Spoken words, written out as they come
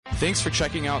Thanks for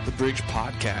checking out the Bridge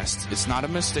Podcast. It's not a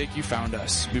mistake you found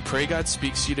us. We pray God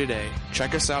speaks to you today.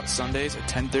 Check us out Sundays at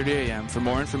 10:30 a.m. For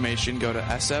more information, go to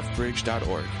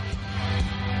sfbridge.org.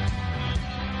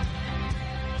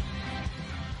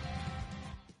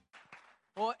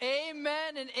 Well,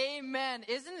 amen and amen.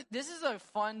 This is a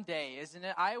fun day, isn't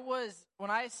it? When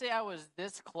I say I was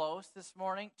this close this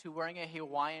morning to wearing a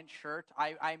Hawaiian shirt,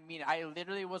 I mean, I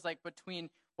literally was like between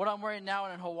what I'm wearing now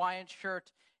and a Hawaiian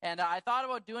shirt. And I thought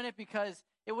about doing it because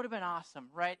it would have been awesome,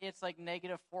 right? It's like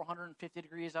negative 450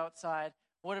 degrees outside.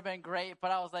 Would have been great,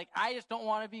 but I was like, I just don't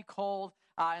want to be cold,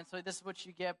 and so this is what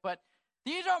you get. But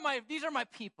these are my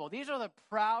people. These are the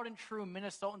proud and true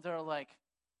Minnesotans that are like,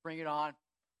 bring it on.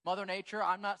 Mother Nature,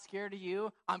 I'm not scared of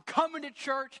you. I'm coming to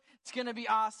church. It's going to be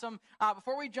awesome.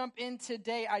 Before we jump in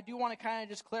today, I do want to kind of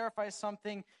just clarify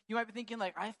something. You might be thinking,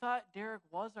 like, I thought Derek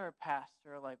was our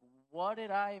pastor. Like, what did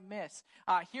I miss?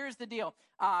 Here's the deal.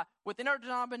 Within our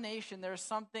denomination, there's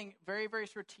something very, very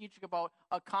strategic about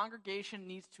a congregation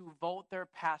needs to vote their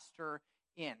pastor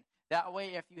in. That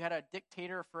way, if you had a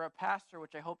dictator for a pastor,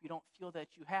 which I hope you don't feel that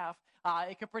you have,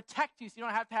 it can protect you so you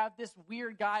don't have to have this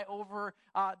weird guy over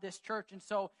this church. And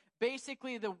so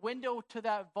basically the window to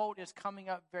that vote is coming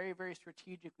up very, very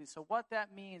strategically. So what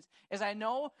that means is I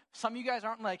know some of you guys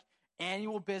aren't like,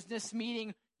 annual business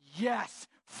meeting. Yes,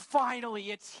 finally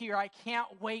it's here. I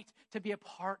can't wait to be a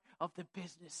part of the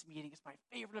business meeting. It's my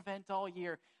favorite event all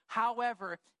year.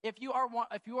 However, if you are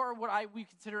what we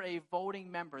consider a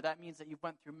voting member, that means that you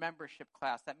went through membership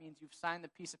class. That means you've signed the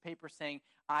piece of paper saying,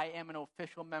 I am an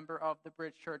official member of the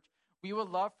Bridge Church. We would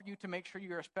love for you to make sure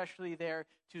you're especially there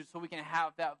so we can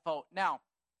have that vote. Now,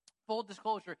 full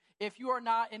disclosure, if you are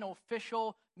not an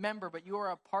official member, but you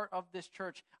are a part of this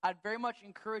church, I'd very much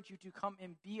encourage you to come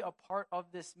and be a part of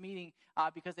this meeting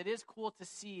because it is cool to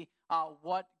see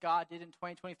what God did in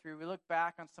 2023. We look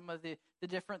back on some of the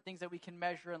different things that we can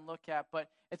measure and look at, but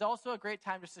it's also a great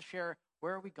time just to share,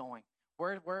 where are we going?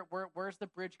 Where's the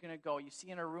bridge going to go? You see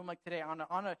in a room like today,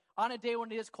 on a day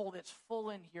when it is cold, it's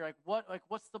full in here.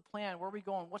 What's the plan? Where are we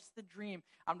going? What's the dream?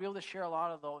 I'm going to be able to share a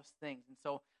lot of those things. And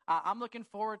so I'm looking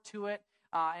forward to it,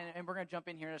 and we're going to jump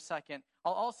in here in a second.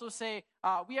 I'll also say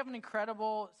we have an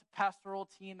incredible pastoral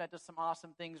team that does some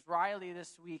awesome things. Riley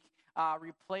this week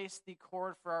replaced the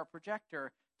cord for our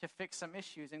projector to fix some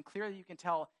issues, and clearly you can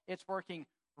tell it's working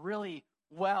really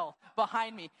well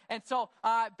behind me. And so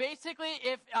basically,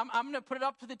 if I'm going to put it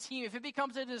up to the team, if it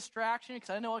becomes a distraction, because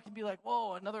I know it can be like,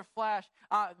 whoa, another flash,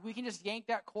 we can just yank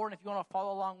that cord. And if you want to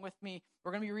follow along with me,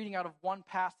 we're going to be reading out of one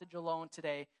passage alone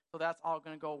today, so that's all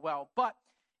going to go well. But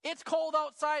it's cold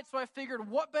outside, so I figured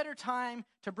what better time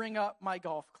to bring up my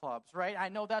golf clubs, right? I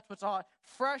know that's what's all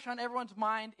fresh on everyone's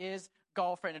mind is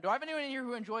golf right now. Do I have anyone in here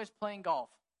who enjoys playing golf?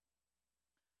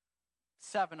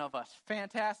 7 of us.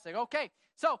 Fantastic. Okay,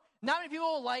 so not many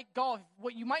people like golf.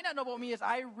 What you might not know about me is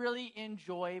I really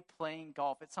enjoy playing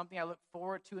golf. It's something I look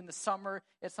forward to in the summer.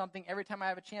 It's something every time I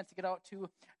have a chance to get out to,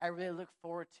 I really look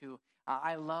forward to.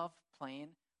 I love playing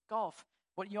golf.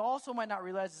 What you also might not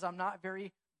realize is I'm not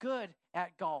very good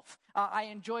at golf. I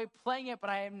enjoy playing it, but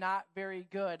I am not very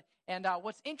good. And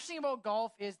what's interesting about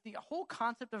golf is the whole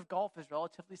concept of golf is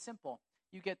relatively simple.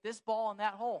 You get this ball in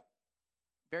that hole.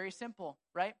 Very simple,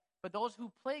 right? But those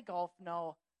who play golf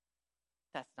know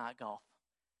that's not golf.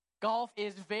 Golf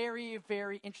is very,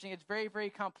 very interesting. It's very, very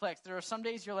complex. There are some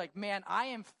days you're like, man, I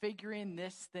am figuring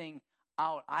this thing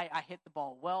out. I hit the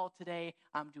ball well today.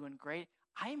 I'm doing great.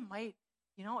 I might,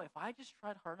 if I just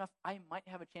tried hard enough, I might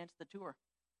have a chance at the tour.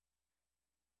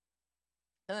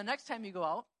 Then the next time you go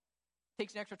out, it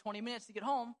takes an extra 20 minutes to get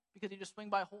home because you just swing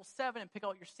by hole 7 and pick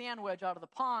out your sand wedge out of the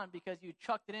pond because you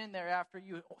chucked it in there after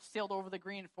you sailed over the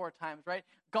green 4 times, right?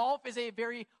 Golf is a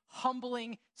very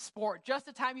humbling sport. Just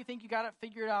the time you think you got it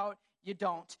figured out, you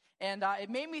don't. And it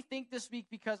made me think this week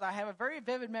because I have a very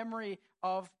vivid memory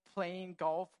of playing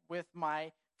golf with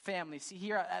my family. See,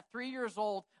 here at 3 years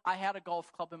old, I had a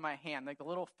golf club in my hand, like the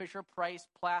little Fisher-Price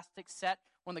plastic set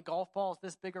when the golf ball is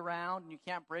this big around and you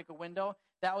can't break a window.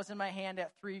 That was in my hand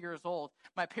at 3 years old.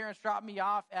 My parents dropped me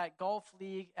off at golf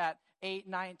league at 8,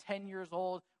 9, 10 years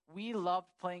old. We loved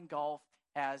playing golf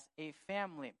as a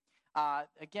family.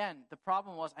 Again, the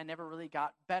problem was I never really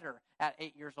got better at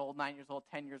 8 years old, 9 years old,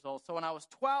 10 years old. So when I was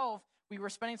 12, we were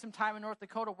spending some time in North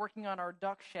Dakota working on our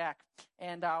duck shack,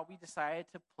 and we decided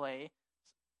to play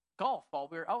golf while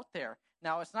we were out there.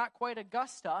 Now, it's not quite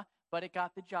Augusta, but it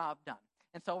got the job done.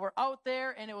 And so we're out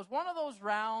there, and it was one of those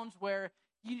rounds where,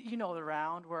 you know the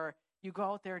round where you go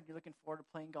out there and you're looking forward to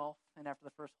playing golf, and after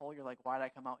the first hole, you're like, why did I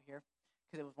come out here?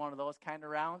 Because it was one of those kind of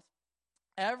rounds.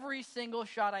 Every single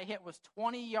shot I hit was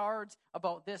 20 yards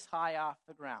about this high off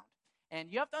the ground.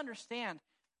 And you have to understand,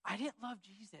 I didn't love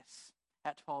Jesus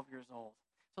at 12 years old.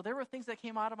 So there were things that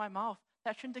came out of my mouth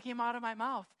that shouldn't have came out of my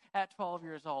mouth at 12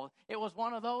 years old. It was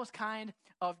one of those kind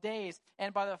of days.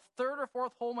 And by the third or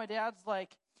fourth hole, my dad's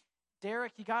like,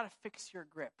 Derek, you got to fix your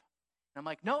grip. And I'm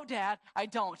like, no, Dad, I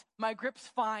don't. My grip's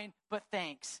fine, but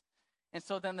thanks. And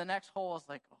so then the next hole is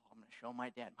like, oh, I'm going to show my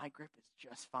dad. My grip is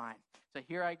just fine. So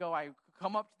here I go. I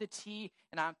come up to the tee,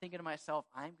 and I'm thinking to myself,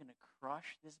 I'm going to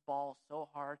crush this ball so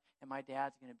hard, and my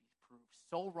dad's going to be proved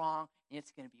so wrong, and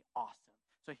it's going to be awesome.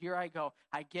 So here I go.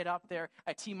 I get up there.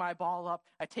 I tee my ball up.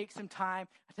 I take some time.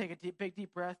 I take a big,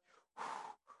 deep breath.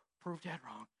 Prove Dad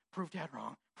wrong. Prove Dad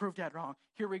wrong. Prove Dad wrong.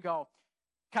 Here we go.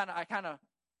 I kind of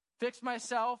fixed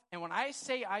myself, and when I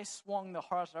say I swung the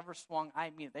hardest I've ever swung, I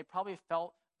mean it. They probably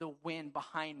felt the wind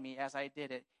behind me as I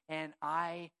did it, and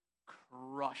I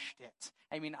crushed it.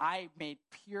 I mean, I made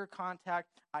pure contact.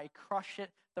 I crushed it.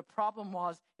 The problem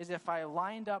is if I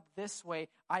lined up this way,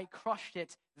 I crushed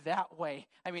it that way.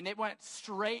 I mean, it went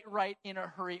straight right in a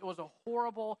hurry. It was a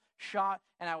horrible shot,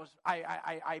 and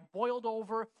I boiled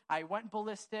over. I went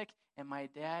ballistic, and my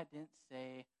dad didn't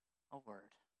say a word.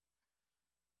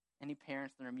 Any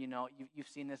parents in the room, you've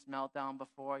seen this meltdown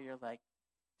before. You're like,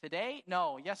 today?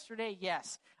 No. Yesterday?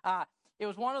 Yes. It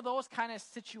was one of those kind of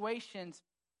situations.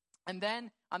 And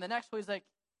then on the next one, he's like,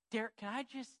 Derek, can I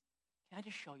just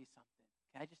show you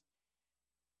something?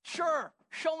 Sure.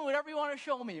 Show me whatever you want to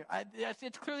show me.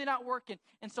 It's clearly not working.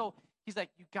 And so he's like,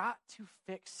 you got to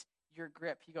fix your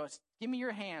grip. He goes, give me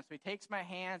your hands. So he takes my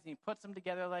hands and he puts them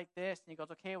together like this. And he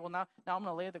goes, okay, well, now I'm going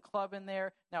to lay the club in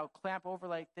there. Now clamp over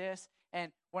like this.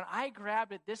 And when I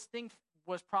grabbed it, this thing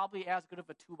was probably as good of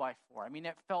a 2x4. I mean,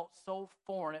 it felt so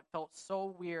foreign. It felt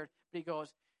so weird. But he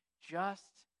goes, just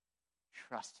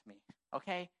trust me,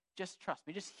 okay? Just trust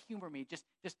me. Just humor me. Just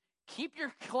keep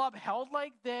your club held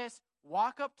like this.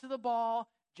 Walk up to the ball.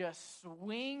 Just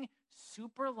swing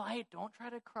super light. Don't try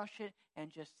to crush it. And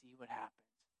just see what happens.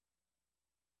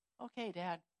 Okay,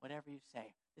 Dad, whatever you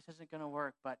say. This isn't going to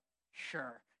work, but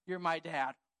sure. You're my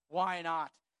dad. Why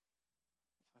not?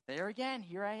 But there again,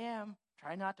 here I am.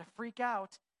 Try not to freak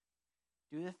out.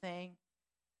 Do the thing.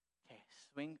 Okay,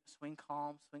 swing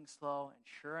calm, swing slow. And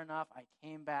sure enough, I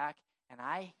came back and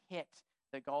I hit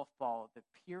the golf ball, the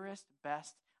purest,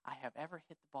 best I have ever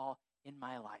hit the ball in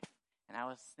my life. And I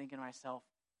was thinking to myself,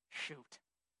 shoot.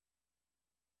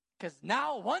 Because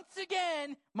now, once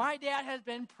again, my dad has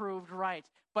been proved right.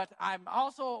 But I'm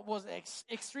also was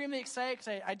extremely excited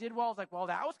because I did well. I was like, well,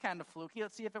 that was kind of fluky.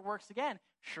 Let's see if it works again.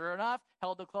 Sure enough,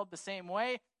 held the club the same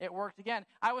way. It worked again.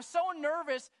 I was so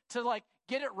nervous to,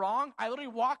 get it wrong. I literally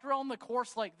walked around the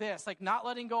course like this, not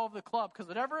letting go of the club because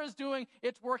whatever it's doing,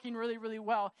 it's working really, really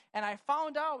well. And I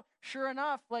found out, sure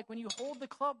enough, when you hold the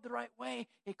club the right way,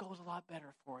 it goes a lot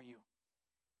better for you.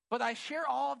 But I share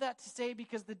all of that to say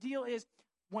because the deal is,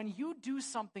 when you do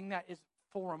something that is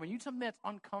foreign, when you do something that's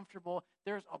uncomfortable,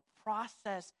 there's a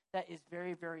process that is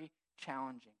very, very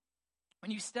challenging.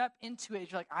 When you step into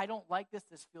it, you're like, I don't like this.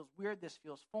 This feels weird. This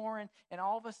feels foreign. And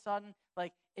all of a sudden,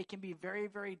 it can be very,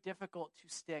 very difficult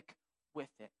to stick with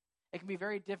it. It can be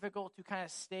very difficult to kind of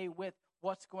stay with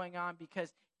what's going on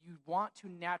because you want to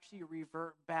naturally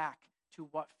revert back to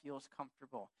what feels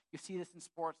comfortable. You see this in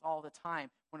sports all the time.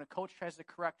 When a coach tries to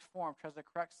correct form, tries to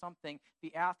correct something,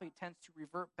 the athlete tends to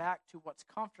revert back to what's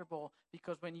comfortable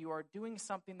because when you are doing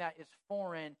something that is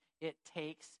foreign, it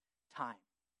takes time.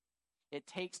 It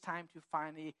takes time to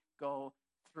finally go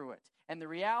through it. And the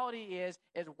reality is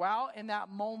while in that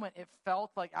moment it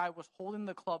felt like I was holding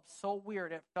the club so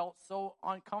weird, it felt so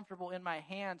uncomfortable in my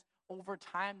hands, over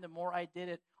time, the more I did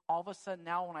it, all of a sudden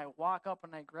now when I walk up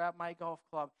and I grab my golf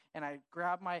club and I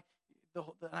grab and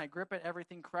I grip it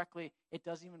everything correctly, it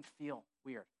doesn't even feel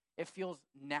weird. It feels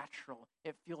natural.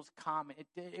 It feels common.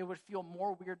 It would feel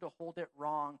more weird to hold it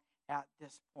wrong at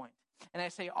this point. And I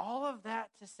say all of that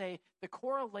to say the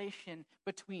correlation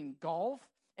between golf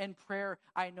and prayer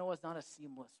I know is not a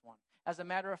seamless one. As a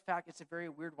matter of fact, it's a very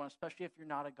weird one, especially if you're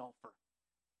not a golfer.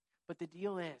 But the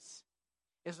deal is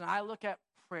when I look at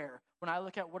prayer, when I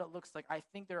look at what it looks like, I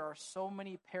think there are so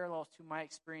many parallels to my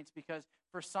experience because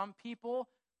for some people,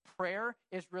 prayer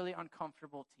is really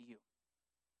uncomfortable to you.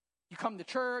 You come to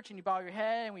church and you bow your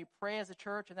head and we pray as a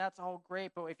church and that's all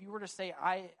great. But if you were to say,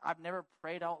 I've never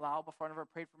prayed out loud before, I never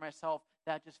prayed for myself,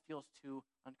 that just feels too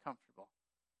uncomfortable.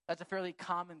 That's a fairly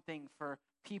common thing for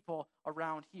people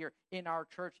around here in our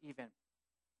church even.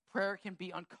 Prayer can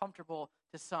be uncomfortable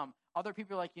to some. Other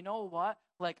people are like, you know what?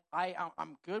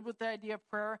 I'm good with the idea of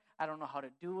prayer. I don't know how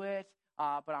to do it,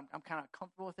 but I'm kind of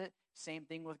comfortable with it. Same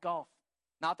thing with golf.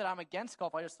 Not that I'm against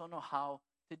golf. I just don't know how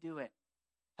to do it.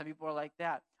 Some people are like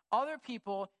that. Other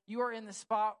people, you are in the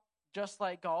spot just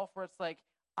like golf where it's like,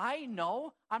 I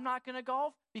know I'm not going to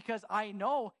golf because I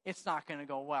know it's not going to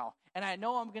go well. And I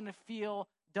know I'm going to feel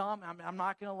dumb. I'm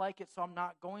not going to like it, so I'm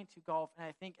not going to golf. And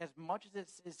I think as much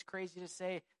as it's crazy to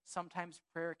say, sometimes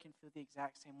prayer can feel the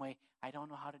exact same way. I don't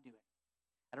know how to do it.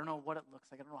 I don't know what it looks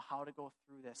like. I don't know how to go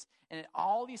through this. And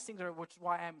all these things are, which is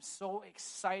why I'm so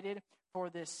excited for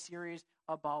this series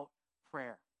about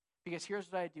prayer. Because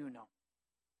here's what I do know.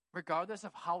 Regardless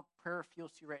of how prayer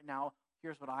feels to you right now,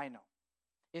 here's what I know.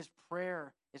 Is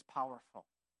prayer is powerful.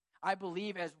 I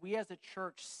believe as we as a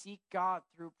church seek God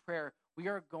through prayer, we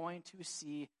are going to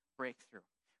see breakthrough.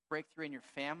 Breakthrough in your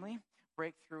family,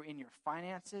 breakthrough in your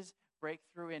finances,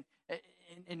 breakthrough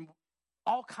in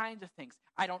all kinds of things.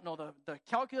 I don't know the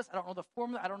calculus, I don't know the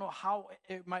formula, I don't know how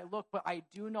it might look, but I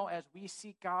do know as we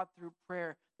seek God through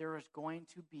prayer, there is going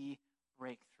to be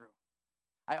breakthrough.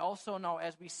 I also know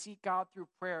as we seek God through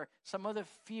prayer, some of the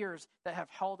fears that have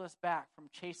held us back from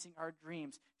chasing our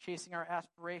dreams, chasing our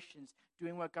aspirations,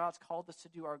 doing what God's called us to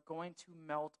do are going to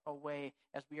melt away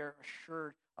as we are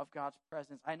assured of God's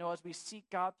presence. I know as we seek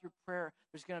God through prayer,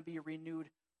 there's going to be renewed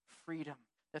freedom.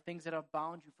 The things that have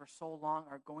bound you for so long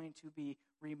are going to be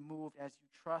removed as you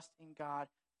trust in God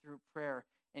through prayer.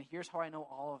 And here's how I know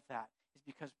all of that is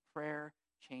because prayer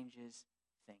changes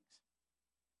things.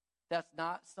 That's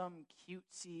not some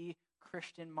cutesy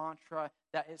Christian mantra.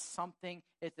 That is something,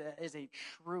 it is a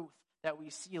truth that we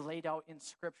see laid out in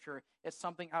Scripture. It's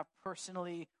something I've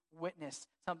personally witnessed,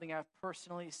 something I've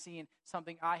personally seen,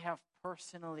 something I have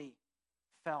personally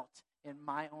felt in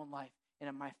my own life and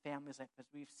in my family's life as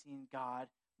we've seen God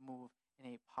move in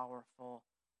a powerful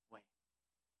way.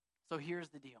 So here's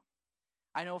the deal.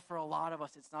 I know for a lot of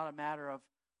us, it's not a matter of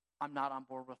I'm not on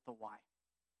board with the why.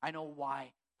 I know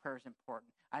why prayer is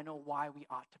important. I know why we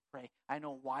ought to pray. I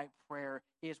know why prayer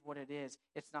is what it is.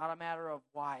 It's not a matter of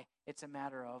why. It's a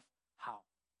matter of how.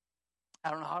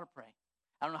 I don't know how to pray.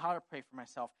 I don't know how to pray for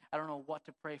myself. I don't know what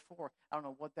to pray for. I don't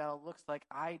know what that looks like.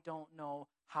 I don't know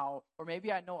how. Or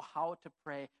maybe I know how to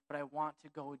pray, but I want to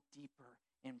go deeper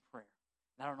in prayer.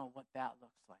 And I don't know what that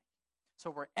looks like. So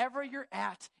wherever you're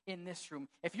at in this room,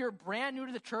 if you're brand new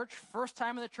to the church, first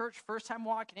time in the church, first time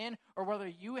walking in, or whether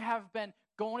you have been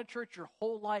going to church your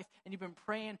whole life and you've been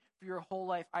praying for your whole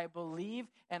life, I believe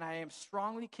and I am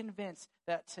strongly convinced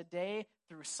that today,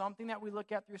 through something that we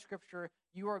look at through Scripture,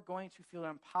 you are going to feel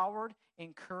empowered,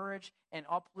 encouraged, and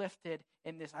uplifted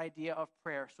in this idea of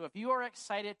prayer. So if you are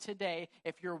excited today,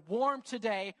 if you're warm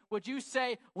today, would you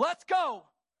say, let's go?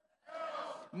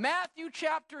 Matthew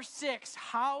chapter 6,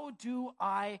 how do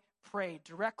I pray?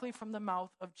 Directly from the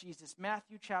mouth of Jesus.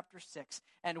 Matthew chapter 6.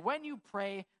 And when you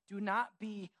pray, do not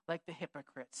be like the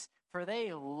hypocrites, for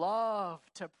they love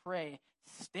to pray,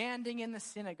 standing in the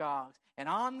synagogues and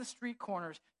on the street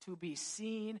corners to be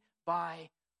seen by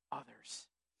others.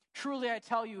 Truly, I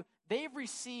tell you, they've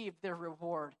received their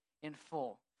reward in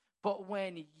full. But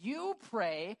when you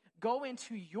pray, go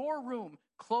into your room,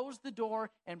 close the door,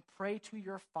 and pray to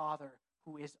your Father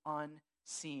who is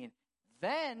unseen.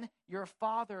 Then your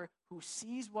Father who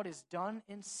sees what is done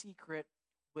in secret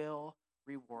will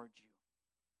reward you.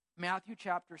 Matthew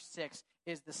chapter 6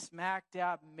 is the smack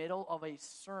dab middle of a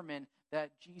sermon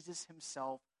that Jesus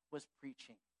himself was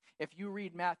preaching. If you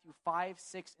read Matthew 5,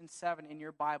 6, and 7 in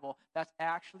your Bible, that's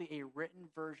actually a written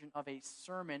version of a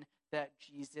sermon that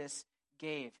Jesus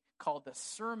gave called the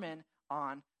Sermon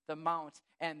on the Mount.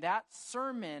 And that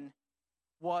sermon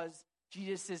was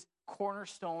Jesus'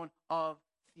 cornerstone of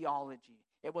theology.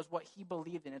 It was what he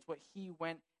believed in. It's what he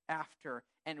went after.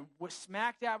 And with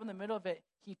smack dab in the middle of it,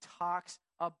 he talks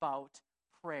about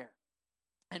prayer.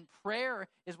 And prayer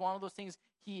is one of those things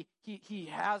he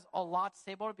has a lot to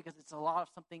say about it because it's a lot of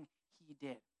something he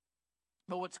did.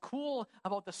 But what's cool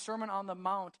about the Sermon on the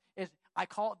Mount is I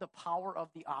call it the power of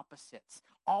the opposites.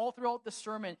 All throughout the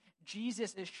sermon,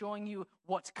 Jesus is showing you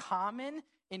what's common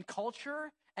in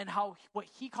culture and how what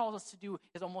he calls us to do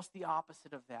is almost the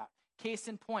opposite of that. Case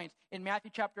in point, in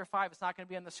Matthew chapter 5, it's not going to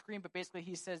be on the screen, but basically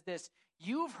he says this,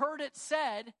 you've heard it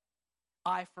said,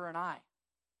 eye for an eye,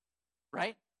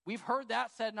 right? We've heard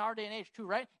that said in our day and age too,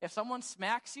 right? If someone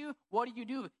smacks you, what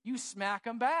do? You smack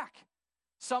them back.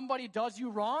 Somebody does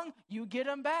you wrong, you get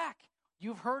them back.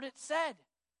 You've heard it said.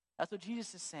 That's what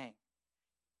Jesus is saying.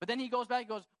 But then he goes back and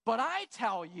goes, but I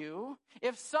tell you,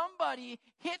 if somebody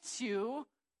hits you,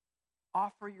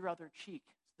 offer your other cheek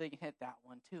so they can hit that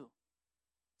one too.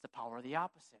 It's the power of the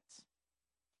opposites.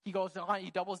 He goes on, he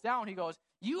doubles down. He goes,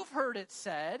 you've heard it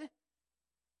said,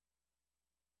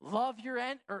 love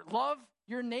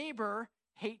your neighbor,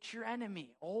 hate your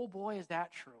enemy. Oh boy, is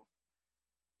that true.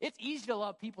 It's easy to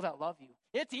love people that love you.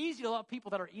 It's easy to love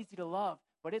people that are easy to love,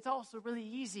 but it's also really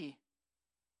easy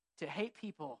to hate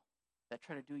people that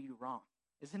try to do you wrong,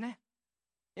 isn't it?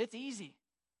 It's easy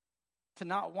to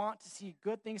not want to see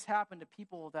good things happen to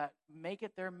people that make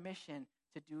it their mission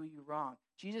to do you wrong.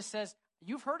 Jesus says,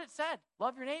 you've heard it said,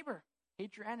 love your neighbor,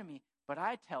 hate your enemy. But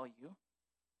I tell you,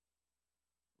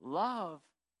 love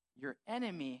your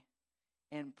enemy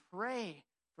and pray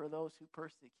for those who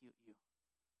persecute you.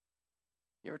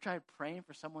 You ever tried praying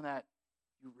for someone that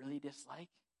you really dislike?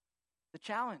 The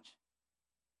challenge.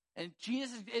 And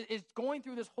Jesus is going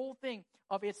through this whole thing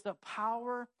of it's the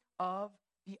power of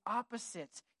the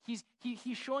opposites. He's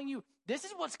showing you, this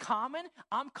is what's common.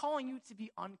 I'm calling you to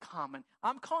be uncommon.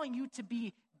 I'm calling you to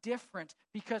be different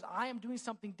because I am doing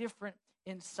something different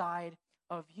inside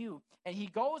of you. And he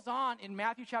goes on in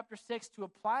Matthew chapter 6 to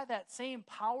apply that same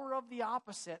power of the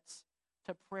opposites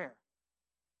to prayer.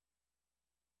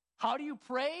 How do you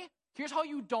pray? Here's how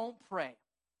you don't pray.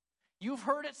 You've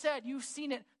heard it said, you've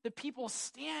seen it, the people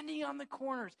standing on the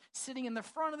corners, sitting in the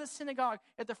front of the synagogue,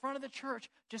 at the front of the church,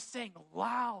 just saying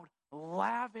loud,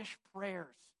 lavish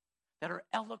prayers that are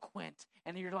eloquent.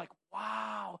 And you're like,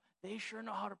 wow, they sure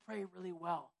know how to pray really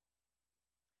well.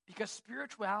 Because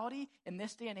spirituality in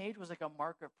this day and age was like a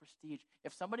mark of prestige.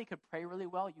 If somebody could pray really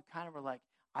well, you kind of were like,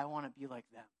 I want to be like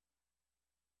them.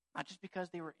 Not just because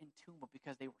they were in tune, but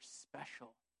because they were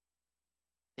special.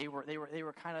 They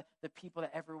were kind of the people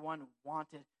that everyone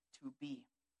wanted to be.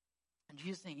 And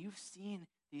Jesus is saying, you've seen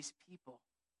these people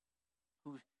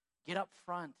who get up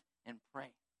front and pray.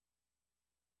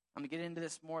 I'm going to get into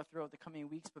this more throughout the coming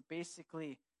weeks, but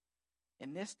basically,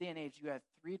 in this day and age, you had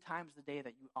 3 times a day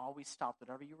that you always stopped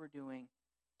whatever you were doing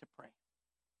to pray.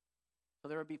 So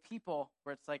there would be people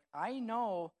where it's like, I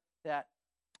know that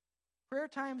prayer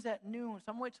time's at noon, so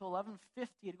I'm waiting till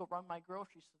 11:50 to go run my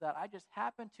groceries so that I just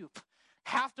happen to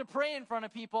have to pray in front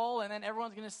of people, and then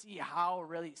everyone's going to see how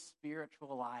really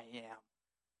spiritual I am.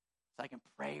 So I can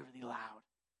pray really loud.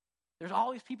 There's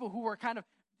all these people who are kind of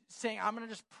saying, I'm going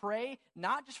to just pray,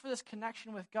 not just for this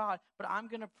connection with God, but I'm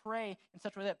going to pray in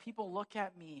such a way that people look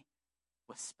at me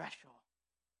with special.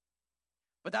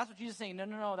 But that's what Jesus is saying.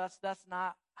 No, that's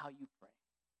not how you pray.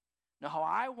 No, how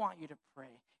I want you to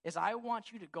pray is I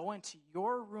want you to go into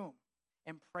your room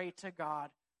and pray to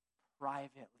God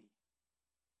privately.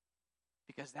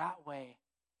 Because that way,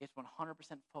 it's 100%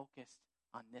 focused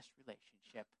on this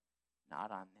relationship, not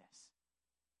on this.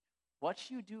 What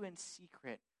you do in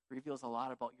secret reveals a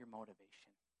lot about your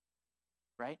motivation,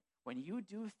 right? When you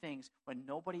do things when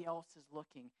nobody else is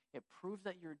looking, it proves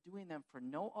that you're doing them for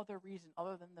no other reason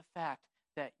other than the fact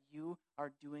that you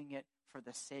are doing it for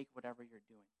the sake of whatever you're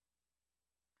doing.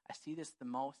 I see this the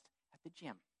most at the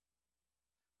gym,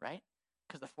 right?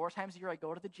 Because the 4 times a year I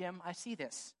go to the gym, I see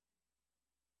this.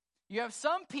 You have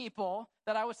some people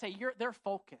that I would say they're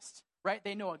focused, right?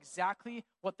 They know exactly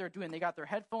what they're doing. They got their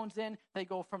headphones in. They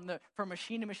go from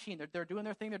machine to machine. They're doing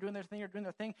their thing. They're doing their thing. They're doing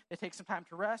their thing. They take some time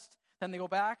to rest. Then they go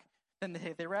back. Then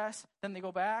they rest. Then they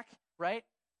go back, right?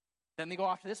 Then they go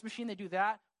off to this machine. They do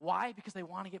that. Why? Because they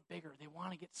want to get bigger. They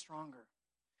want to get stronger.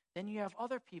 Then you have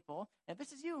other people, and if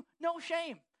this is you, no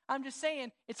shame. I'm just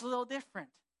saying it's a little different.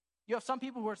 You have some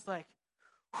people where it's like,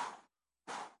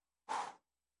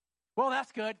 well,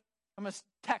 that's good. I'm going to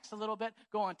text a little bit,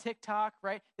 go on TikTok,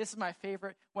 right? This is my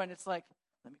favorite when it's like,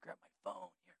 let me grab my phone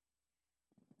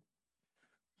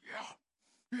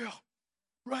here. Yeah,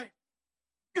 right.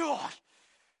 Gosh.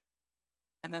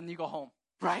 And then you go home,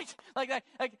 right? Like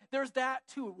there's that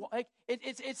too. Like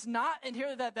it's not in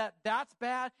here that's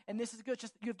bad and this is good. It's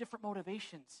just you have different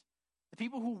motivations. The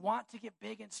people who want to get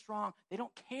big and strong, they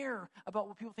don't care about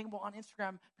what people think about on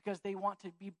Instagram because they want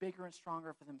to be bigger and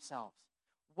stronger for themselves.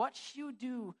 What you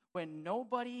do when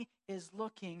nobody is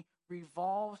looking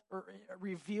reveals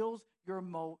your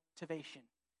motivation.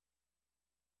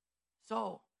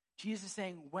 So, Jesus is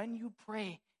saying, when you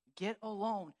pray, get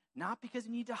alone. Not because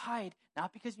you need to hide,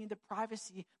 not because you need the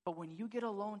privacy, but when you get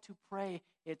alone to pray,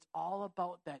 it's all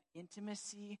about that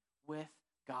intimacy with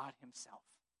God himself.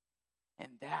 And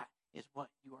that is what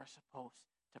you are supposed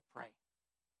to pray.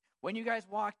 When you guys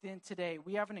walked in today,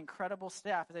 we have an incredible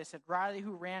staff. As I said, Riley,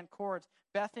 who ran cords.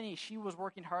 Bethany, she was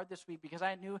working hard this week because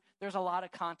I knew there's a lot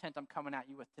of content I'm coming at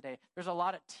you with today. There's a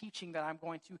lot of teaching that I'm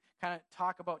going to kind of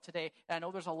talk about today. And I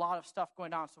know there's a lot of stuff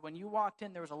going on. So when you walked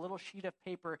in, there was a little sheet of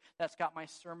paper that's got my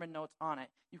sermon notes on it.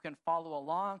 You can follow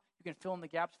along. You can fill in the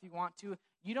gaps if you want to.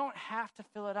 You don't have to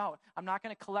fill it out. I'm not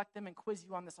going to collect them and quiz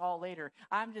you on this all later.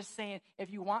 I'm just saying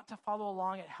if you want to follow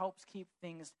along, it helps keep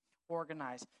things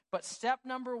organized. But step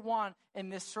number 1 in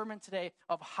this sermon today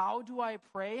of how do I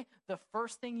pray, the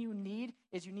first thing you need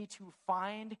is you need to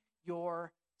find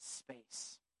your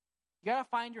space. You got to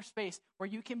find your space where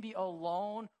you can be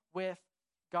alone with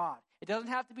God. It doesn't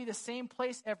have to be the same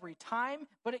place every time,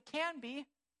 but it can be.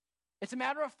 It's a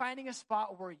matter of finding a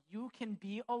spot where you can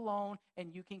be alone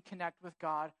and you can connect with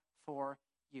God for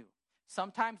you.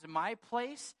 Sometimes my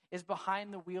place is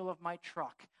behind the wheel of my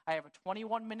truck. I have a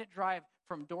 21-minute drive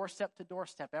from doorstep to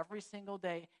doorstep every single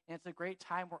day, and it's a great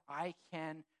time where I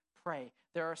can pray.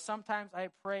 There are sometimes I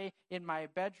pray in my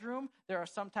bedroom. There are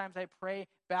sometimes I pray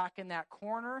back in that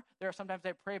corner. There are sometimes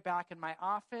I pray back in my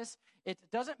office. It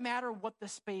doesn't matter what the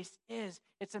space is.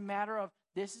 It's a matter of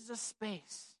this is a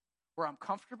space where I'm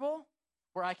comfortable,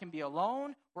 where I can be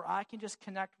alone, where I can just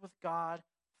connect with God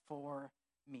for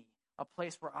me. A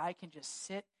place where I can just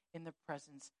sit in the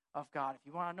presence of God. If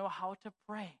you want to know how to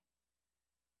pray,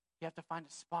 you have to find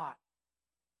a spot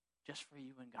just for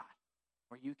you and God,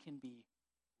 where you can be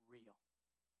real.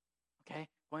 Okay?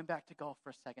 Going back to golf for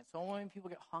a second. So many people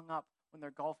get hung up when they're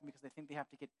golfing because they think they have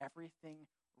to get everything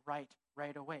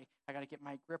right away. I got to get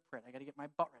my grip right. I got to get my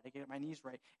butt right. I got to get my knees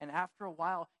right. And after a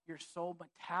while, you're so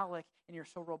metallic and you're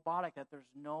so robotic that there's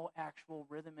no actual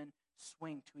rhythm and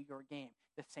swing to your game.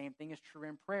 The same thing is true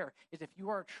in prayer. Is if you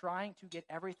are trying to get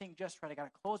everything just right, I got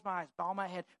to close my eyes, bow my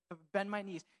head, bend my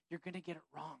knees, you're going to get it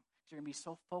wrong. You're going to be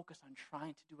so focused on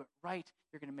trying to do it right,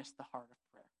 you're going to miss the heart of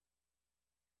prayer.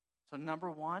 So number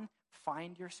one,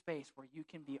 find your space where you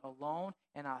can be alone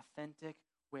and authentic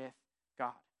with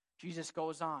God. Jesus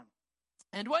goes on.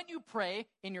 And when you pray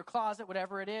in your closet,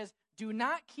 whatever it is, do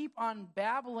not keep on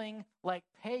babbling like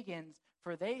pagans,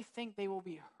 for they think they will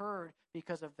be heard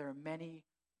because of their many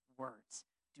words.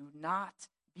 Do not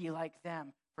be like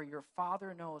them, for your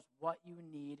Father knows what you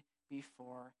need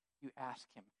before you ask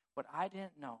him. What I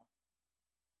didn't know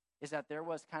is that there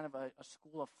was kind of a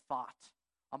school of thought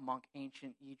among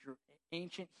ancient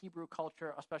Hebrew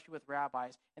culture, especially with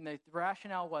rabbis. And the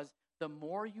rationale was the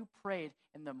more you prayed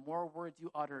and the more words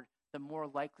you uttered, the more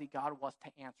likely God was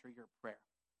to answer your prayer.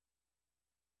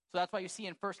 So that's why you see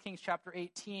in 1 Kings chapter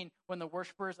 18, when the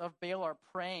worshipers of Baal are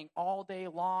praying all day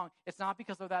long, it's not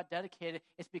because they're that dedicated,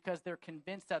 it's because they're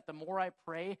convinced that the more I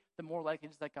pray, the more likely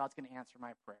it is that God's going to answer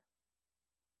my prayer.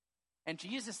 And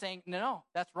Jesus is saying, no,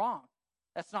 that's wrong.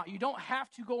 That's not. You don't have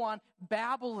to go on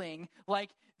babbling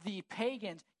like the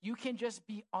pagans. You can just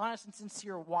be honest and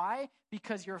sincere. Why?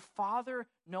 Because your Father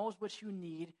knows what you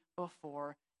need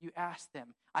before you ask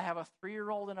them. I have a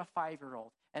 3-year-old and a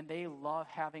 5-year-old, and they love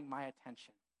having my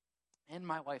attention and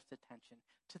my wife's attention,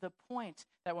 to the point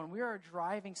that when we are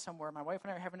driving somewhere, my wife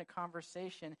and I are having a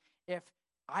conversation, if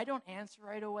I don't answer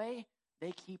right away,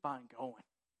 they keep on going.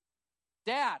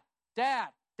 Dad, Dad,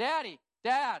 Daddy,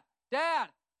 Dad, Dad,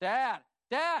 Dad,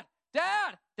 Dad,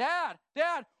 Dad, Dad,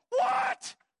 Dad.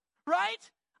 What?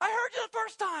 Right? I heard you the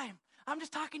first time. I'm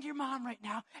just talking to your mom right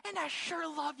now, and I sure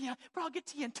love you, but I'll get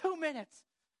to you in 2 minutes.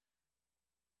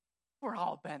 We're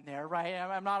all been there, right?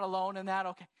 I'm not alone in that.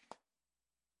 Okay.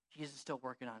 Jesus is still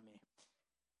working on me.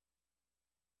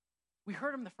 We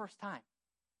heard him the first time,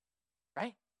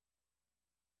 right?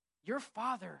 Your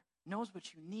Father knows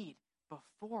what you need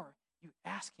before you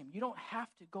ask him. You don't have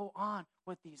to go on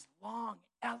with these long,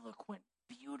 eloquent,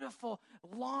 beautiful,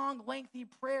 long, lengthy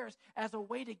prayers as a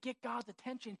way to get God's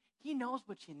attention. He knows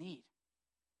what you need.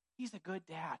 He's a good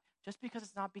dad. Just because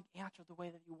it's not being answered the way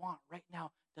that you want right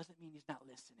now doesn't mean he's not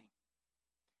listening.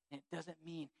 And it doesn't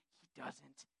mean he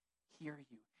doesn't hear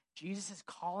you. Jesus is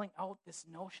calling out this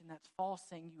notion that's false,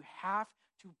 saying you have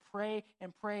to pray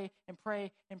and pray and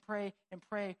pray and pray and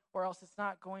pray, or else it's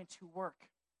not going to work.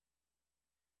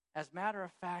 As a matter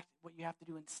of fact, what you have to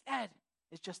do instead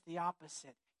is just the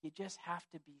opposite. You just have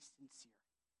to be sincere.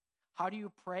 How do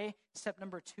you pray? Step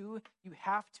number 2, you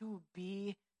have to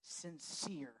be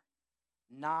sincere,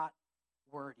 not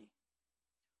wordy.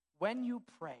 When you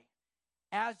pray,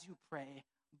 as you pray,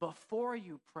 before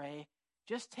you pray,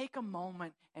 just take a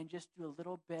moment and just do a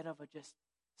little bit of a just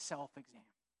self-exam.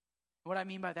 What I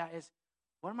mean by that is,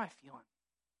 what am I feeling?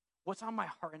 What's on my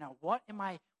heart right now? What am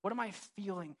I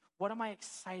feeling? What am I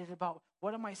excited about?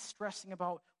 What am I stressing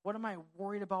about? What am I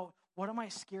worried about? What am I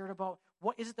scared about?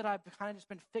 What is it that I've kind of just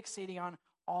been fixating on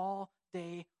all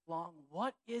day long?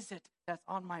 What is it that's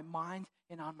on my mind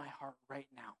and on my heart right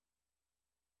now?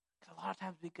 Because a lot of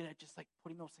times we're good at just like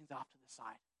putting those things off to the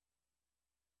side.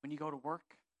 When you go to work,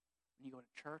 when you go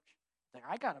to church, it's like,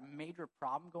 I got a major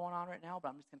problem going on right now, but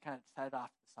I'm just going to kind of set it off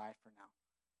to the side for now.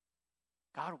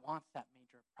 God wants that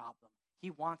major problem.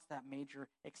 He wants that major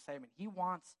excitement. He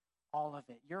wants all of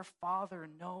it. Your Father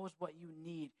knows what you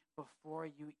need before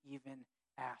you even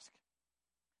ask.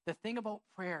 The thing about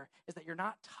prayer is that you're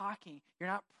not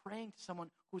praying to someone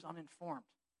who's uninformed.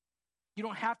 You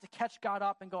don't have to catch God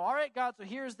up and go, all right, God, so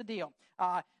here's the deal.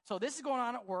 So this is going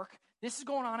on at work. This is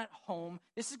going on at home.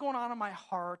 This is going on in my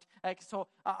heart. Let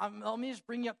me just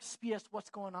bring you up to speed as to what's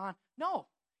going on. No,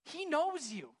 he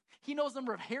knows you. He knows the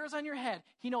number of hairs on your head.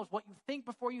 He knows what you think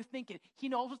before you think it. He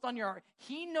knows what's on your heart.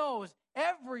 He knows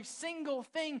every single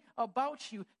thing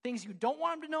about you, things you don't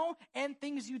want him to know and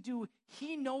things you do.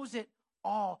 He knows it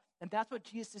all. And that's what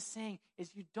Jesus is saying,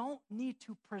 is you don't need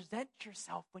to present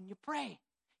yourself when you pray.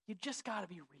 You just got to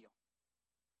be real.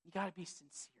 You got to be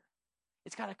sincere.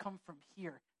 It's got to come from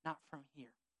here, not from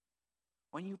here.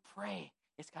 When you pray,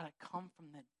 it's got to come from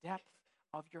the depth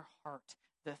of your heart,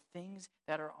 the things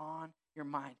that are on your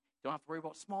mind. You don't have to worry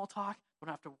about small talk. You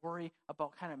don't have to worry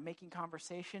about kind of making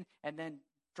conversation and then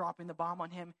dropping the bomb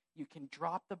on him. You can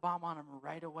drop the bomb on him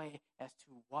right away as to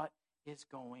what is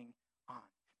going on.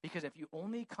 Because if you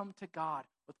only come to God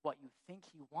with what you think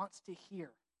he wants to hear,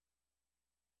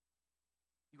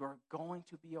 you are going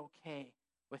to be okay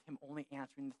with him only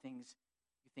answering the things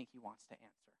you think he wants to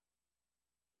answer.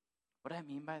 What I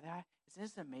mean by that is,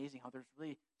 it's amazing how there's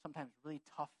sometimes really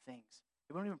tough things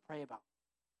that we don't even pray about.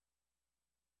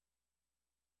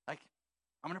 Like,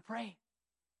 I'm going to pray,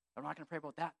 but I'm not going to pray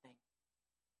about that thing.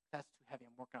 That's too heavy.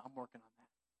 I'm working on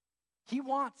that. He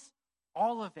wants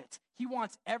all of it. He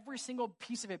wants every single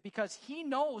piece of it because he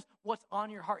knows what's on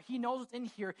your heart. He knows what's in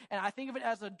here. And I think of it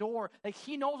as a door. Like,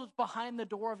 he knows what's behind the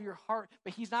door of your heart,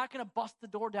 but he's not going to bust the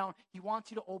door down. He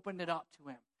wants you to open it up to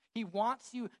him. He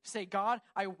wants you to say, God,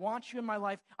 I want you in my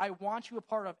life. I want you a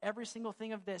part of every single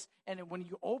thing of this. And when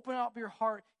you open up your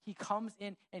heart, he comes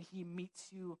in and he meets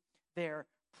you there.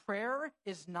 Prayer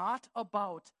is not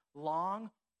about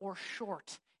long or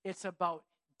short. It's about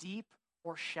deep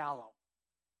or shallow.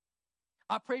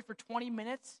 I prayed for 20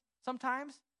 minutes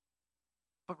sometimes,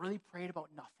 but really prayed about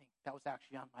nothing that was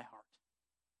actually on my heart.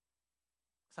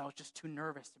 So I was just too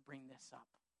nervous to bring this up.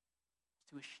 I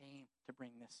was too ashamed to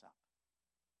bring this up.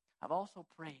 I've also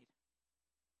prayed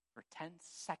for 10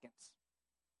 seconds,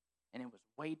 and it was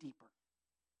way deeper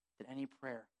than any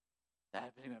prayer that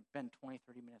had been 20,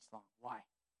 30 minutes long. Why?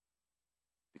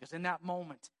 Because in that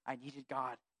moment, I needed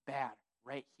God bad,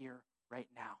 right here, right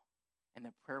now. And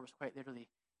the prayer was quite literally,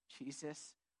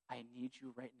 Jesus, I need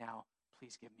you right now.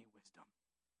 Please give me wisdom.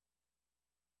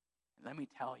 And let me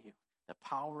tell you, the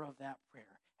power of that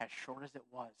prayer, as short as it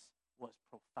was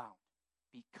profound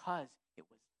because it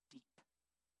was deep.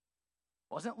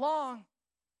 It wasn't long,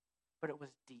 but it was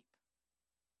deep.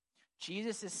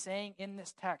 Jesus is saying in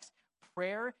this text,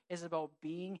 prayer is about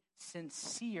being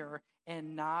sincere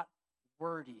and not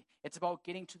wordy. It's about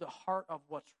getting to the heart of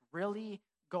what's really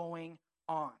going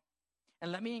on.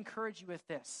 And let me encourage you with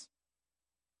this.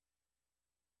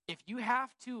 If you have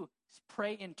to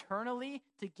pray internally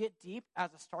to get deep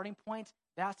as a starting point,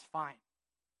 that's fine.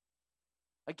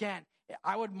 Again,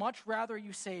 I would much rather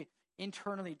you say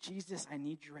internally, Jesus, I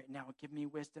need you right now. Give me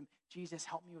wisdom. Jesus,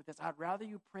 help me with this. I'd rather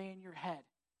you pray in your head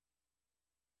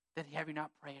than have you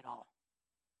not pray at all.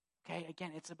 Okay,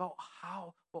 again, it's about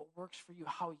what works for you,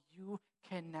 how you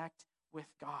connect with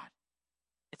God.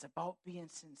 It's about being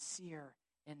sincere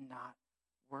and not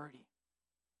wordy.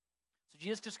 So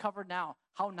Jesus just covered now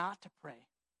how not to pray.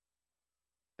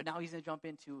 But now he's going to jump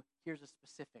into, here's the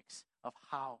specifics of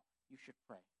how you should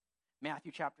pray.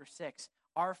 Matthew chapter 6,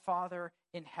 Our Father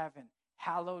in heaven,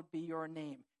 hallowed be your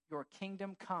name. Your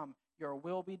kingdom come, your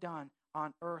will be done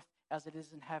on earth as it is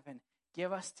in heaven.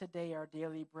 Give us today our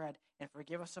daily bread, and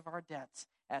forgive us of our debts,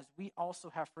 as we also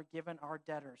have forgiven our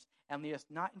debtors. And lead us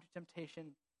not into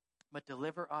temptation, but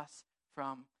deliver us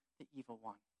from the evil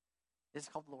one. This is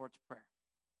called the Lord's Prayer.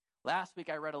 Last week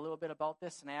I read a little bit about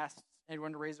this, and I asked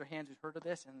everyone to raise their hands who's heard of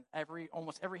this, and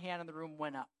almost every hand in the room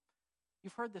went up.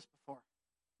 You've heard this before.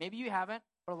 Maybe you haven't,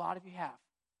 but a lot of you have.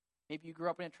 Maybe you grew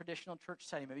up in a traditional church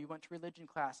setting. Maybe you went to religion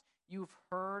class. You've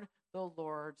heard the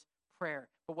Lord's Prayer.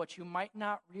 But what you might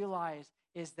not realize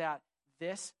is that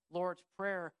this Lord's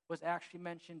Prayer was actually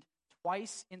mentioned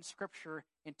twice in Scripture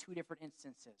in two different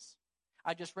instances.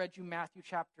 I just read you Matthew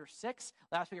chapter 6.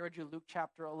 Last week I read you Luke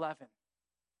chapter 11.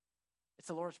 It's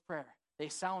the Lord's Prayer. They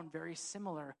sound very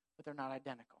similar, but they're not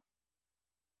identical.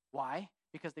 Why?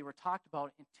 Because they were talked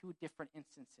about in two different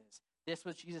instances. This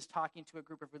was Jesus talking to a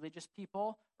group of religious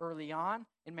people early on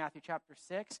in Matthew chapter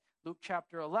 6. Luke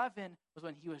chapter 11 was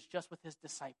when he was just with his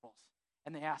disciples.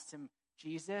 And they asked him,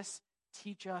 Jesus,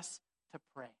 teach us to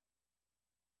pray.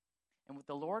 And what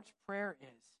the Lord's Prayer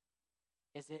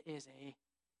is it is a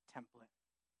template.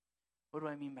 What do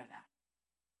I mean by that?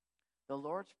 The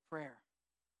Lord's Prayer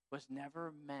was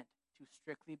never meant to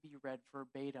strictly be read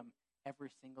verbatim every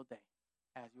single day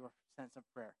as your sense of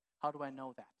prayer. How do I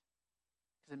know that?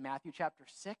 Because in Matthew chapter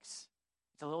 6,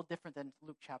 It's a little different than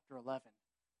Luke chapter 11.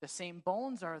 The same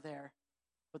bones are there,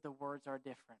 but the words are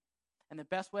different. And the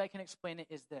best way I can explain it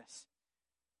is this.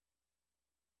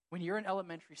 When you're in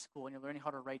elementary school and you're learning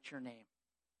how to write your name,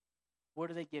 what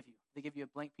do they give you? They give you a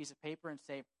blank piece of paper and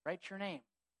say, write your name.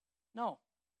 No.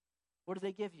 What do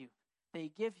they give you?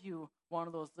 They give you one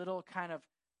of those little kind of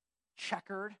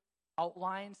checkered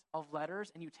outlines of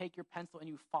letters, and you take your pencil and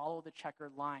you follow the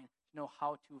checkered line to know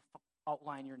how to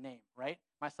outline your name, right?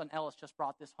 My son Ellis just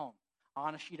brought this home.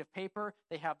 On a sheet of paper,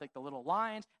 they have like the little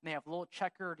lines, and they have a little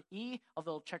checkered E, a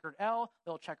little checkered L,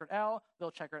 little checkered L,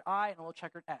 little checkered I, and a little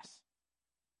checkered S.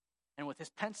 And with his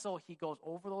pencil, he goes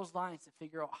over those lines to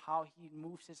figure out how he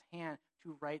moves his hand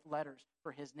to write letters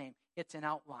for his name. It's an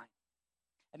outline.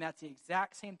 And that's the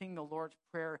exact same thing the Lord's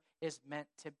Prayer is meant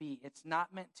to be. It's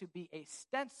not meant to be a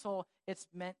stencil. It's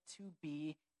meant to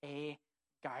be a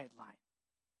guideline.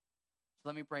 So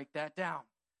let me break that down.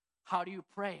 How do you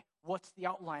pray? What's the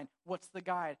outline? What's the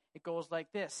guide? It goes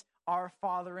like this. Our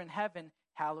Father in heaven,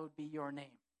 hallowed be your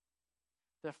name.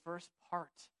 The first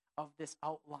part of this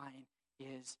outline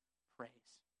is praise.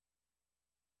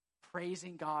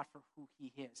 Praising God for who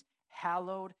he is.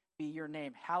 Hallowed be your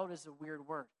name. Hallowed is a weird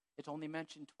word. It's only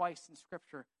mentioned twice in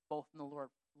Scripture, both in the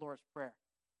Lord's Prayer.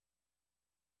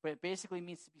 But it basically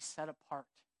means to be set apart,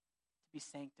 to be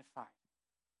sanctified.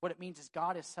 What it means is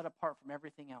God is set apart from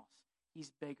everything else.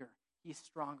 He's bigger. He's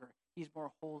stronger. He's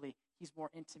more holy. He's more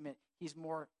intimate. He's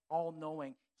more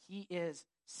all-knowing. He is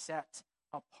set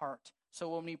apart.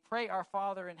 So when we pray, our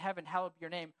Father in heaven, hallowed be your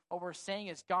name, what we're saying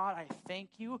is, God, I thank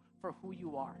you for who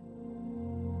you are.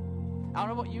 I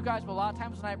don't know about you guys, but a lot of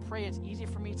times when I pray, it's easy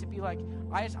for me to be like,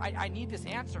 I need this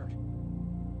answered.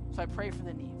 So I pray for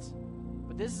the needs.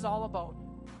 But this is all about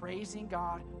praising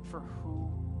God for who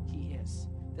he is.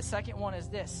 The second one is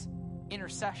this,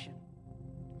 intercession.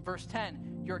 Verse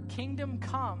 10, your kingdom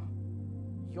come,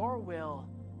 your will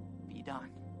be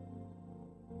done.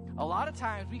 A lot of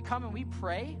times we come and we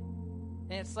pray,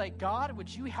 and it's like, God,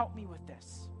 would you help me with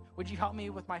this? Would you help me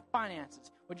with my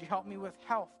finances? Would you help me with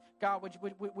health? God,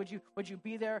 would you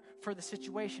be there for the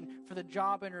situation, for the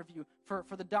job interview, for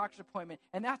the doctor's appointment?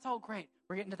 And that's all great.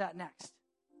 We're getting to that next.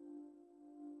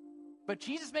 But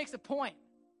Jesus makes a point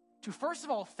to, first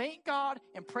of all, thank God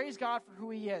and praise God for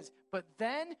who he is, but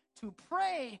then to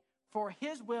pray for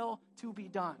his will to be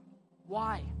done.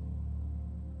 Why?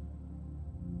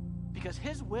 Because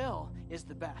his will is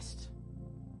the best.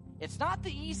 It's not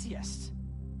the easiest,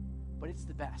 but it's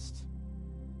the best.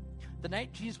 The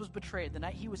night Jesus was betrayed, the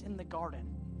night he was in the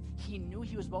garden, he knew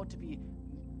he was about to be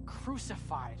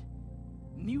crucified,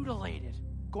 mutilated,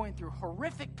 going through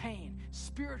horrific pain,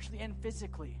 spiritually and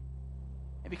physically.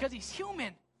 And because he's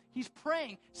human, he's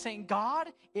praying, saying, God,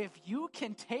 if you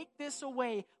can take this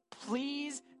away,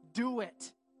 please do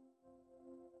it.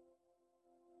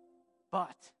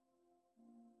 But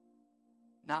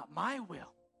not my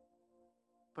will,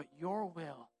 but your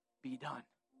will be done.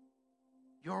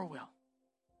 Your will.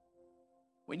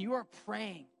 When you are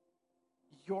praying,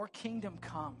 your kingdom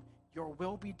come, your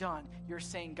will be done, you're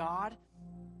saying, God,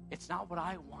 it's not what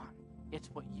I want, it's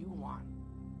what you want.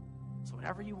 So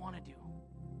whatever you want to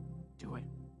do it,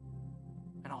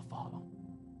 and I'll follow.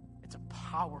 It's a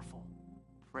powerful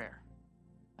prayer.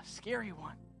 A scary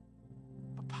one,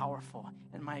 but powerful.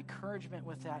 And my encouragement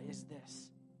with that is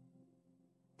this.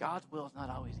 God's will is not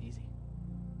always easy.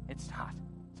 It's not.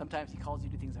 Sometimes he calls you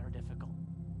to things that are difficult.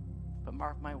 But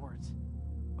mark my words,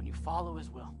 when you follow his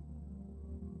will,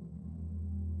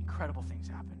 incredible things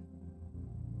happen.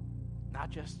 Not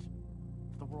just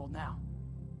for the world now,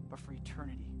 but for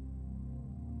eternity.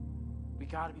 We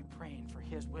got to be praying for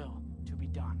his will to be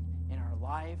done in our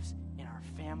lives, in our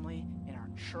family, in our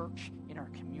church, in our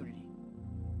community.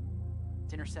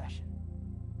 It's intercession.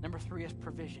 Number 3 is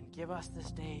provision. Give us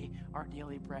this day our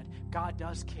daily bread. God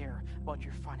does care about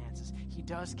your finances. He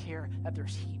does care that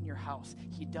there's heat in your house.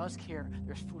 He does care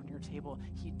there's food on your table.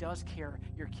 He does care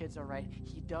your kids are right.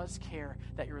 He does care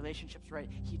that your relationship's right.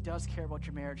 He does care about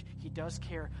your marriage. He does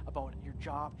care about your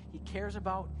job. He cares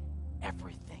about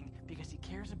everything because he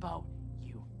cares about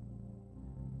you.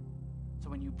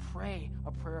 So when you pray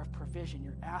a prayer of provision,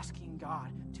 you're asking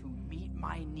God to meet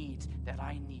my needs that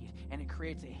I need. And it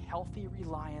creates a healthy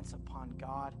reliance upon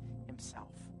God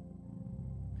himself.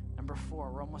 Number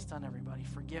 4, we're almost done, everybody.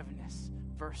 Forgiveness.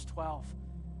 Verse 12.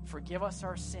 Forgive us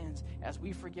our sins as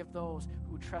we forgive those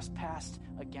who trespassed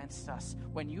against us.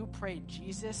 When you pray,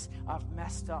 Jesus, I've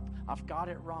messed up. I've got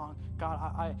it wrong. God,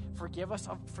 I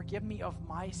forgive me of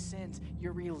my sins.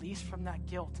 You're released from that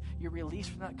guilt. You're released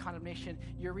from that condemnation.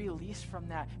 You're released from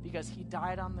that because he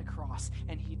died on the cross.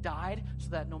 And he died so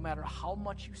that no matter how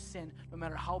much you sin, no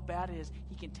matter how bad it is,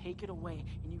 he can take it away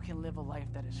and you can live a life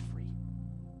that is free.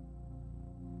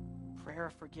 Prayer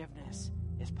of forgiveness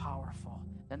is powerful.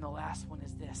 Then the last one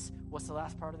is this. What's the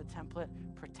last part of the template?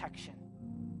 Protection.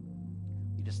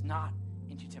 Lead us not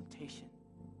into temptation,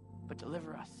 but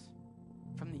deliver us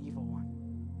from the evil one.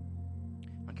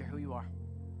 I don't care who you are.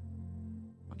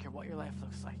 I don't care what your life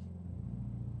looks like.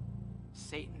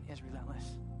 Satan is relentless,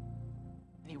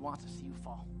 and he wants to see you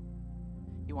fall.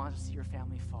 He wants to see your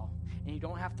family fall. And you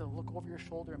don't have to look over your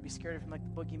shoulder and be scared of him like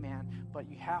the boogeyman, but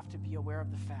you have to be aware of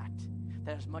the fact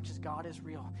that as much as God is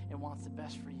real and wants the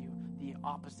best for you, the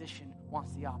opposition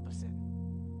wants the opposite.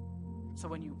 So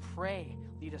when you pray,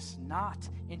 lead us not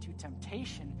into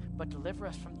temptation, but deliver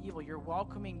us from evil, you're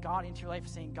welcoming God into your life,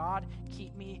 saying, God,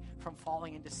 keep me from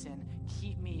falling into sin.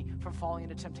 Keep me from falling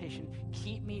into temptation.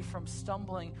 Keep me from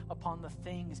stumbling upon the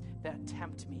things that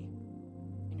tempt me.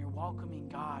 And you're welcoming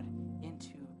God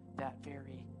into that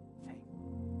very thing.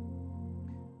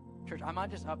 Church, I'm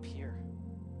not just up here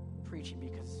preaching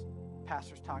because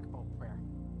pastors talk about prayer.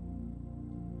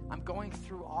 I'm going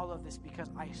through all of this because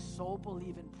I so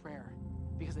believe in prayer,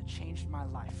 because it changed my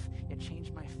life. It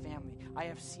changed my family. I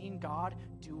have seen God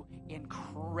do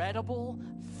incredible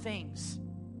things.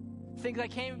 Things I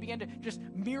can't even begin to, just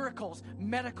miracles,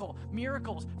 medical,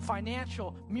 miracles,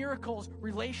 financial, miracles,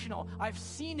 relational. I've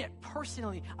seen it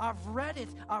personally. I've read it.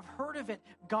 I've heard of it.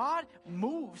 God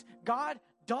moves. God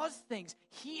does things.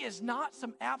 He is not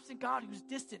some absent God who's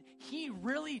distant. He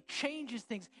really changes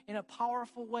things in a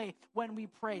powerful way when we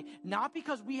pray. Not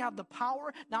because we have the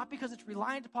power, not because it's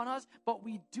reliant upon us, but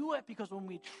we do it because when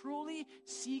we truly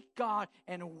seek God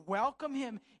and welcome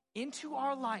him into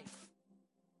our life,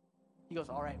 he goes,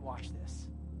 all right, watch this.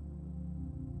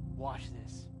 Watch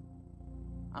this.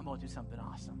 I'm going to do something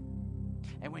awesome.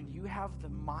 And when you have the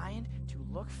mind to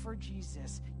look for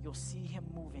Jesus, you'll see him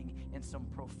moving in some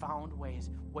profound ways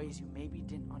you maybe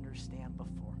didn't understand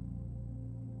before.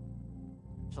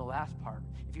 So the last part,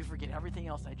 if you forget everything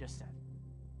else I just said,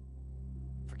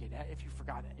 if you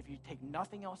forgot it, if you take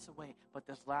nothing else away but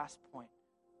this last point,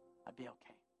 I'd be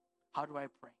okay. How do I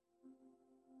pray?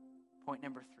 Point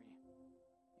number 3,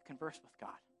 you converse with God.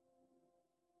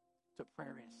 That's what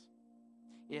prayer is.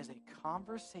 It is a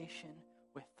conversation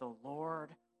with the Lord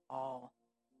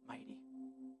Almighty.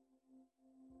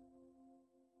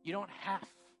 You don't have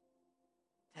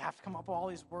to come up with all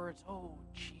these words. Oh,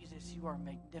 Jesus, you are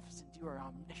magnificent. You are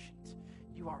omniscient.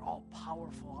 You are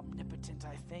all-powerful, omnipotent.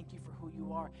 I thank you for who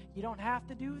you are. You don't have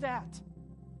to do that.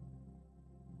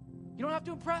 You don't have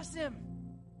to impress him.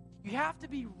 You have to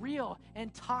be real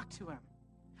and talk to him.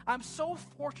 I'm so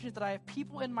fortunate that I have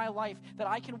people in my life that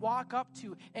I can walk up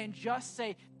to and just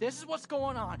say, this is what's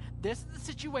going on. This is the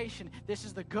situation. This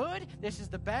is the good. This is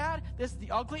the bad. This is the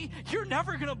ugly. You're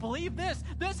never going to believe this.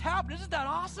 This happened. Isn't that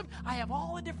awesome? I have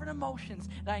all the different emotions.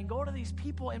 And I can go to these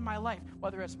people in my life,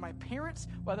 whether it's my parents,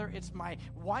 whether it's my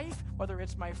wife, whether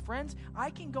it's my friends.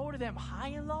 I can go to them high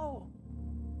and low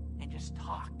and just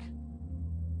talk.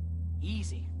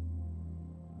 Easy.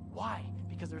 Why?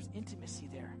 Because there's intimacy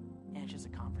there. And it's just a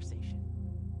conversation.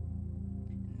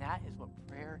 And that is what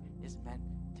prayer is meant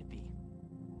to be.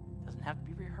 It doesn't have to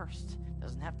be rehearsed. It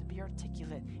doesn't have to be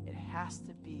articulate. It has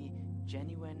to be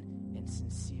genuine and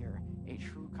sincere, a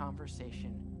true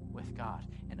conversation with God.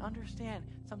 And understand,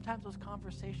 sometimes those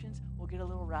conversations will get a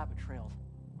little rabbit-trailed,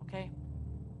 okay?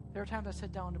 There are times I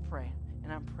sit down to pray,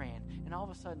 and I'm praying, and all of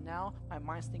a sudden now my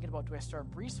mind's thinking about, do I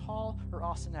start Breece Hall or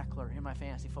Austin Eckler in my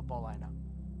fantasy football lineup?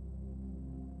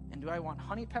 And do I want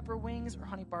honey pepper wings or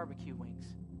honey barbecue wings?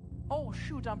 Oh,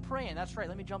 shoot, I'm praying. That's right.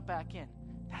 Let me jump back in.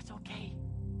 That's okay.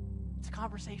 It's a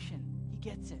conversation. He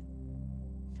gets it.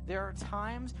 There are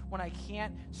times when I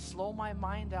can't slow my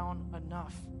mind down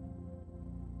enough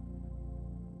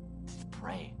to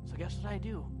pray. So guess what I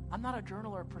do? I'm not a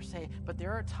journaler per se, but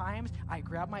there are times I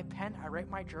grab my pen, I write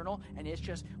my journal, and it's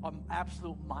just an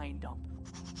absolute mind dump.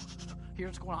 Here's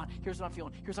what's going on. Here's what I'm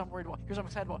feeling. Here's what I'm worried about. Here's what I'm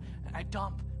excited about. And I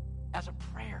dump as a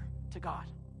prayer to God.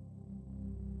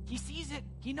 He sees it.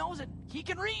 He knows it. He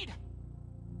can read.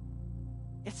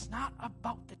 It's not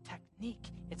about the technique.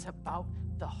 It's about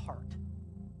the heart.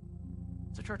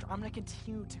 So church, I'm going to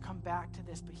continue to come back to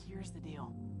this, but here's the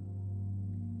deal.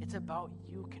 It's about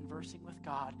you conversing with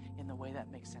God in the way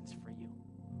that makes sense for you.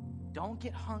 Don't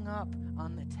get hung up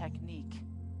on the technique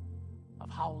of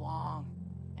how long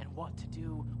and what to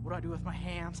do. What do I do with my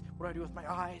hands? What do I do with my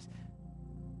eyes?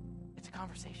 It's a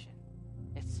conversation.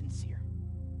 It's sincere.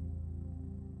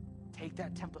 Take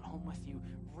that template home with you.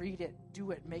 Read it.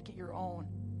 Do it. Make it your own.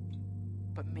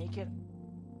 But make it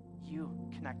you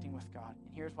connecting with God.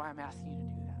 And here's why I'm asking you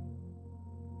to do that.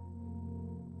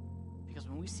 Because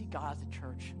when we see God as a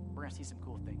church, we're going to see some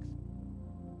cool things.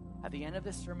 At the end of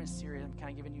this sermon series, I'm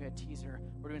kind of giving you a teaser.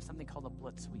 We're doing something called a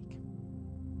Blitz Week.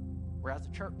 Where as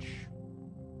a church,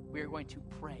 we are going to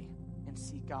pray and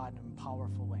see God in a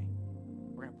powerful way.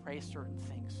 We're going to pray certain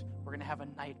things. We're going to have a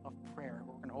night of prayer.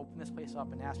 We're going to open this place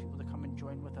up and ask people to come and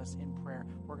join with us in prayer.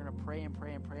 We're going to pray and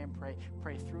pray and pray and pray.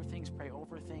 Pray through things, pray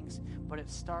over things. But it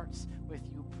starts with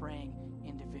you praying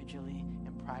individually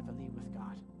and privately with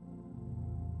God.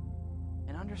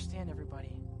 And understand,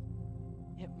 everybody,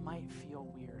 it might feel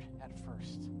weird at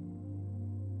first.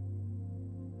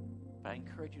 But I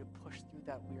encourage you to push through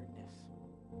that weirdness.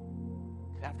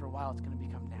 Because after a while, it's going to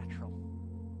become natural.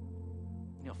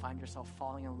 And you'll find yourself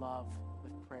falling in love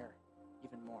with prayer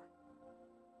even more.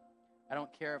 I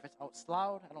don't care if it's out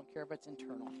loud. I don't care if it's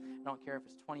internal. I don't care if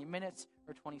it's 20 minutes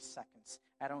or 20 seconds.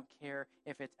 I don't care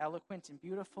if it's eloquent and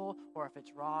beautiful or if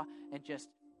it's raw and just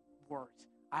words.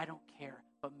 I don't care,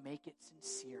 but make it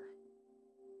sincere.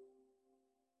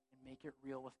 And make it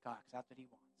real with God, because that's what he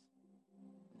wants.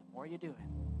 And the more you do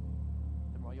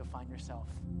it, the more you'll find yourself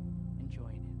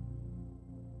enjoying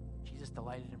it. Jesus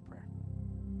delighted in prayer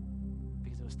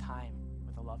because it was time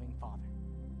with a loving Father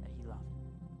that he loved.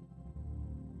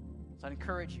 So I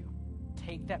encourage you,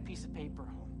 take that piece of paper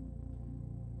home.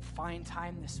 Find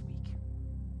time this week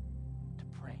to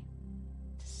pray,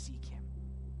 to seek him,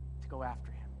 to go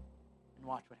after him, and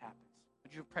watch what happens.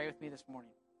 Would you pray with me this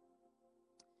morning?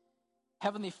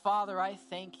 Heavenly Father, I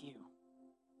thank you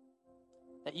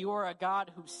that you are a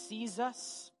God who sees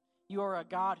us. You are a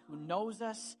God who knows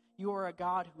us. You are a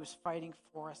God who is fighting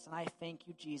for us. And I thank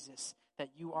you, Jesus, that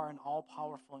you are an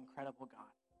all-powerful, incredible God.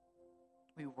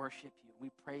 We worship you.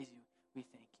 We praise you. We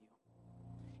thank you.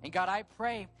 And God, I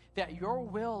pray that your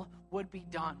will would be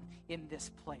done in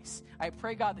this place. I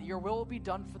pray, God, that your will will be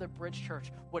done for the Bridge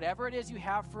Church. Whatever it is you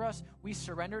have for us, we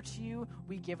surrender to you.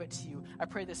 We give it to you. I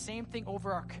pray the same thing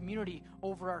over our community,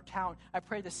 over our town. I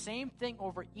pray the same thing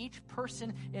over each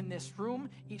person in this room,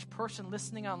 each person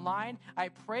listening online. I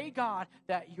pray, God,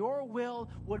 that your will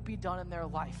would be done in their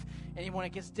life. And when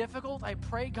it gets difficult, I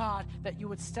pray, God, that you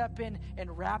would step in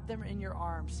and wrap them in your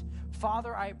arms.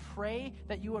 Father, I pray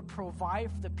that you would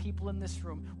provide for the people in this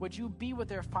room. Would you be with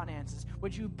their finances?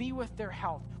 Would you be with their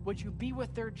health? Would you be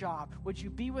with their job? Would you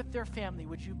be with their family?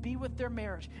 Would you be with their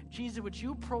marriage? Jesus, would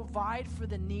you provide for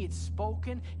the needs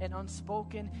spoken and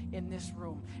unspoken in this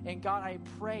room? And God, I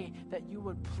pray that you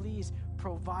would please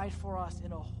provide for us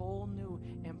in a whole new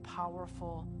and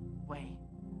powerful way.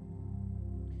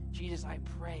 Jesus, I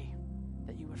pray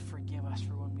that you would forgive us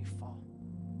for when we fall.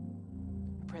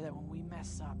 I pray that when we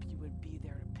mess up, you would be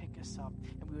there to pick us up,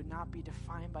 and we would not be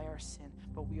defined by our sin,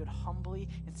 but we would humbly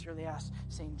and sincerely ask,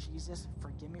 saying, Jesus,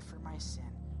 forgive me for my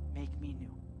sin. Make me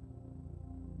new.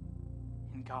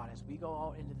 And God, as we go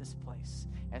out into this place,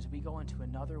 as we go into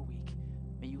another week,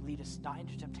 may you lead us not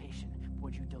into temptation, but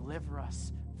would you deliver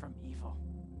us from evil.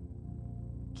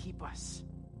 Keep us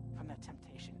from that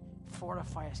temptation.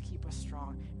 Fortify us, keep us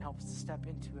strong, and help us to step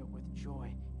into it with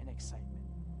joy and excitement.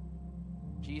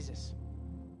 Jesus,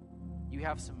 you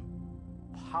have some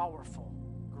powerful,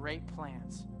 great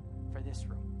plans for this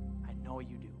room. I know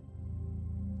you do.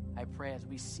 I pray as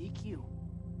we seek you,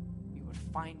 we would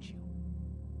find you.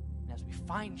 And as we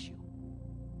find you,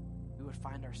 we would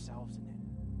find ourselves in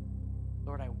it.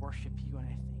 Lord, I worship you and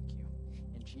I thank you.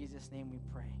 In Jesus' name we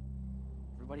pray.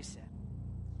 Everybody said,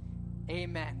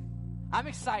 amen. I'm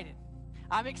excited.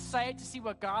 I'm excited to see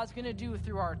what God's going to do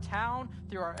through our town,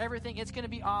 through our everything. It's going to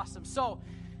be awesome. So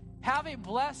have a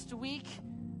blessed week.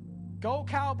 Go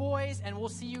Cowboys, and we'll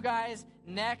see you guys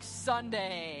next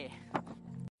Sunday.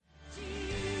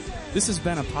 This has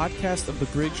been a podcast of the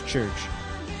Bridge Church.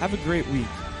 Have a great week.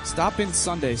 Stop in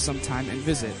Sunday sometime and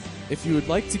visit. If you would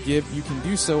like to give, you can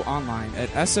do so online at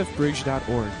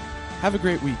sfbridge.org. Have a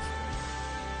great week.